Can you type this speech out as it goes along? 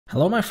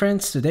Hello my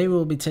friends, today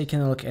we'll be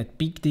taking a look at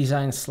Peak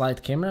Design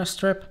slide camera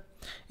strap.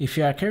 If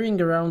you are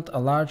carrying around a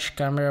large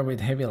camera with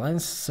heavy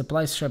lens,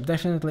 supply strap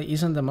definitely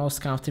isn't the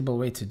most comfortable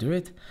way to do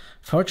it.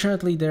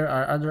 Fortunately, there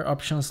are other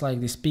options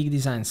like this Peak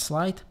Design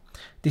slide.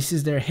 This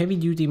is their heavy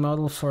duty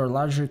model for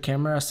larger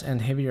cameras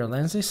and heavier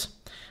lenses.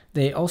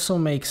 They also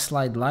make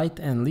slide light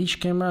and leash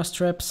camera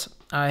straps.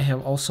 I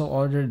have also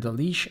ordered the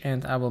leash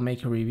and I will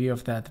make a review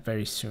of that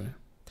very soon.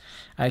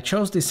 I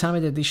chose the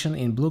Summit Edition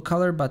in blue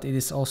color, but it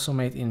is also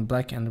made in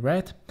black and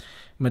red.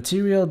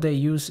 Material they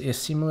use is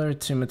similar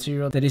to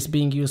material that is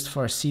being used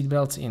for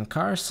seatbelts in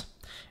cars.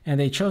 And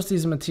they chose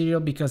this material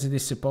because it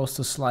is supposed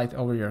to slide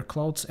over your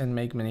clothes and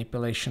make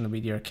manipulation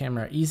with your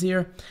camera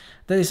easier.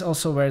 That is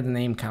also where the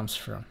name comes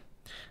from.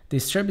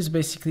 This strap is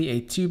basically a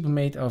tube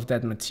made of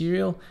that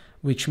material,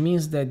 which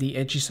means that the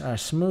edges are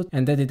smooth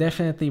and that it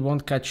definitely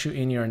won't cut you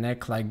in your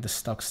neck like the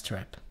stock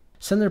strap.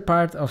 Center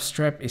part of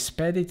strap is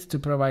padded to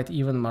provide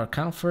even more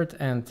comfort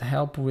and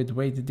help with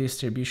weight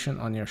distribution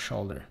on your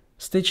shoulder.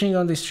 Stitching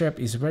on this strap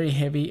is very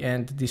heavy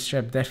and this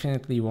strap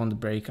definitely won't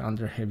break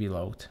under heavy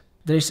load.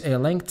 There is a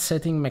length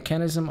setting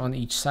mechanism on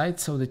each side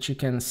so that you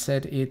can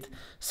set it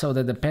so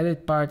that the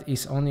padded part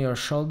is on your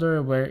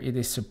shoulder where it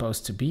is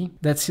supposed to be.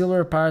 That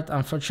silver part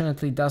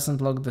unfortunately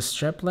doesn't lock the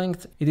strap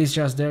length, it is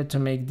just there to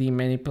make the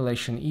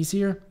manipulation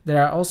easier.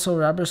 There are also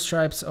rubber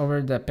stripes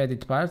over the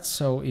padded part,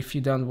 so if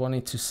you don't want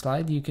it to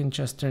slide you can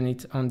just turn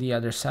it on the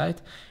other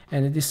side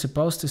and it is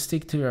supposed to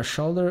stick to your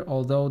shoulder,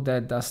 although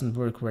that doesn't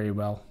work very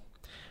well.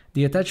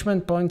 The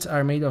attachment points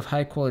are made of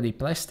high quality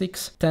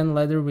plastics, tan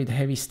leather with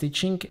heavy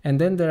stitching, and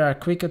then there are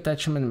quick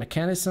attachment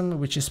mechanism,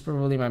 which is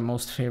probably my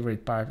most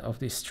favorite part of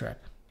this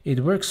strap. It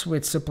works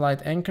with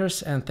supplied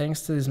anchors, and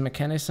thanks to this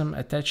mechanism,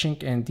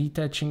 attaching and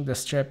detaching the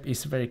strap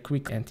is very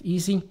quick and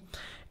easy.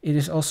 It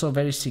is also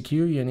very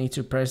secure, you need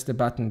to press the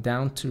button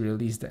down to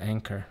release the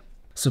anchor.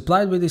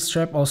 Supplied with this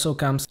strap also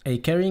comes a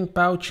carrying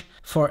pouch,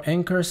 4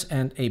 anchors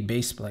and a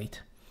base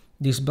plate.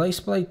 This base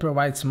plate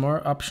provides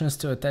more options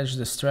to attach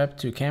the strap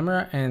to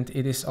camera, and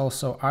it is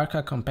also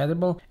Arca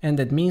compatible, and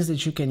that means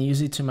that you can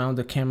use it to mount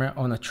the camera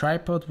on a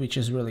tripod, which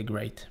is really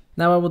great.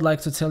 Now I would like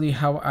to tell you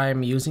how I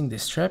am using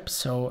this strap.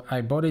 So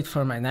I bought it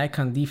for my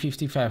Nikon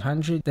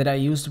D8500 that I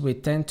used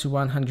with 10 to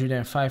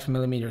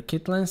 105mm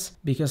kit lens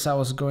because I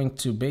was going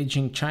to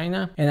Beijing,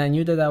 China, and I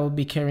knew that I would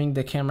be carrying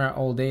the camera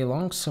all day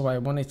long, so I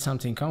wanted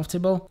something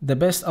comfortable. The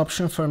best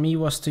option for me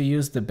was to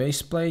use the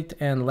base plate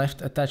and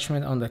left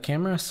attachment on the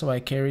camera, so I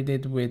carried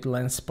it with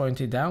lens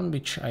pointed down,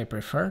 which I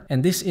prefer.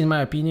 And this, in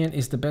my opinion,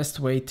 is the best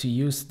way to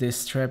use this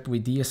strap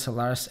with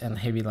DSLRs and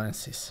heavy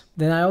lenses.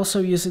 Then I also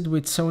use it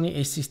with Sony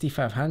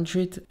A6500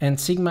 and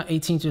Sigma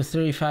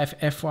 18-35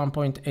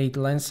 f1.8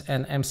 lens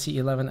and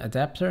MC11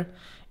 adapter.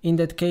 In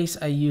that case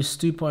I use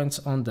 2 points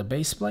on the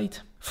base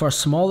plate. For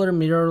smaller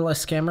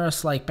mirrorless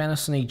cameras like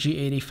Panasonic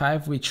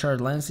G85 with short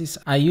lenses,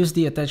 I use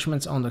the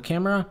attachments on the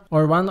camera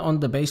or one on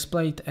the base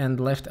plate and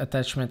left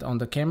attachment on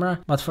the camera,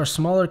 but for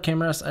smaller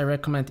cameras I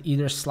recommend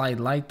either slide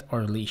light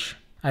or leash.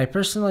 I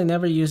personally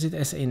never use it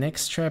as a neck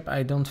strap,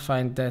 I don't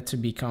find that to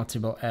be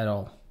comfortable at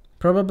all.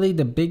 Probably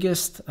the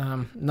biggest,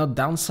 not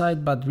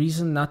downside, but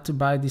reason not to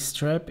buy this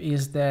strap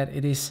is that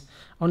it is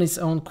on its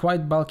own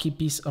quite bulky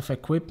piece of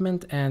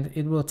equipment and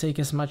it will take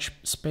as much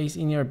space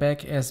in your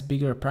bag as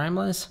bigger prime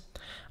lens.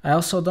 I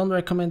also don't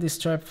recommend this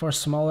strap for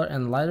smaller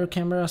and lighter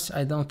cameras.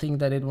 I don't think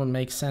that it would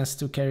make sense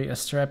to carry a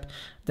strap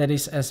that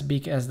is as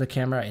big as the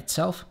camera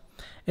itself.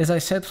 As I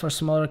said, for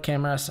smaller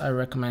cameras I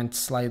recommend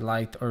slide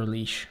light or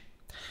leash.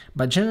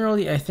 But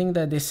generally I think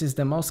that this is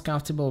the most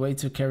comfortable way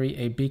to carry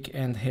a big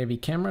and heavy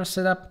camera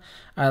setup.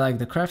 I like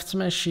the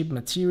craftsmanship,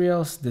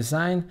 materials,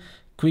 design,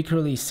 quick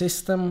release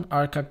system,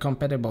 Arca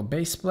compatible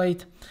base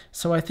plate.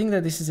 So I think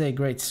that this is a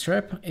great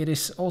strap. It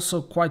is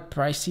also quite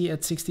pricey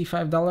at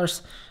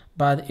 $65,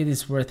 but it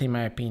is worth in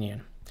my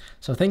opinion.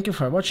 So thank you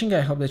for watching,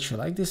 I hope that you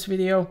liked this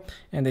video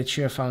and that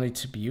you have found it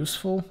to be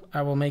useful.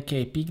 I will make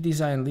a Peak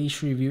Design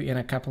leash review in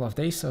a couple of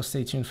days, so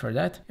stay tuned for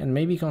that, and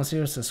maybe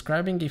consider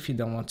subscribing if you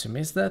don't want to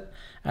miss that.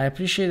 I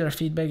appreciate your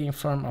feedback in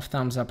form of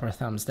thumbs up or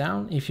thumbs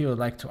down. If you would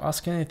like to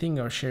ask anything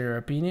or share your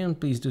opinion,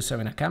 please do so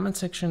in the comment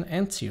section,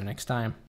 and see you next time.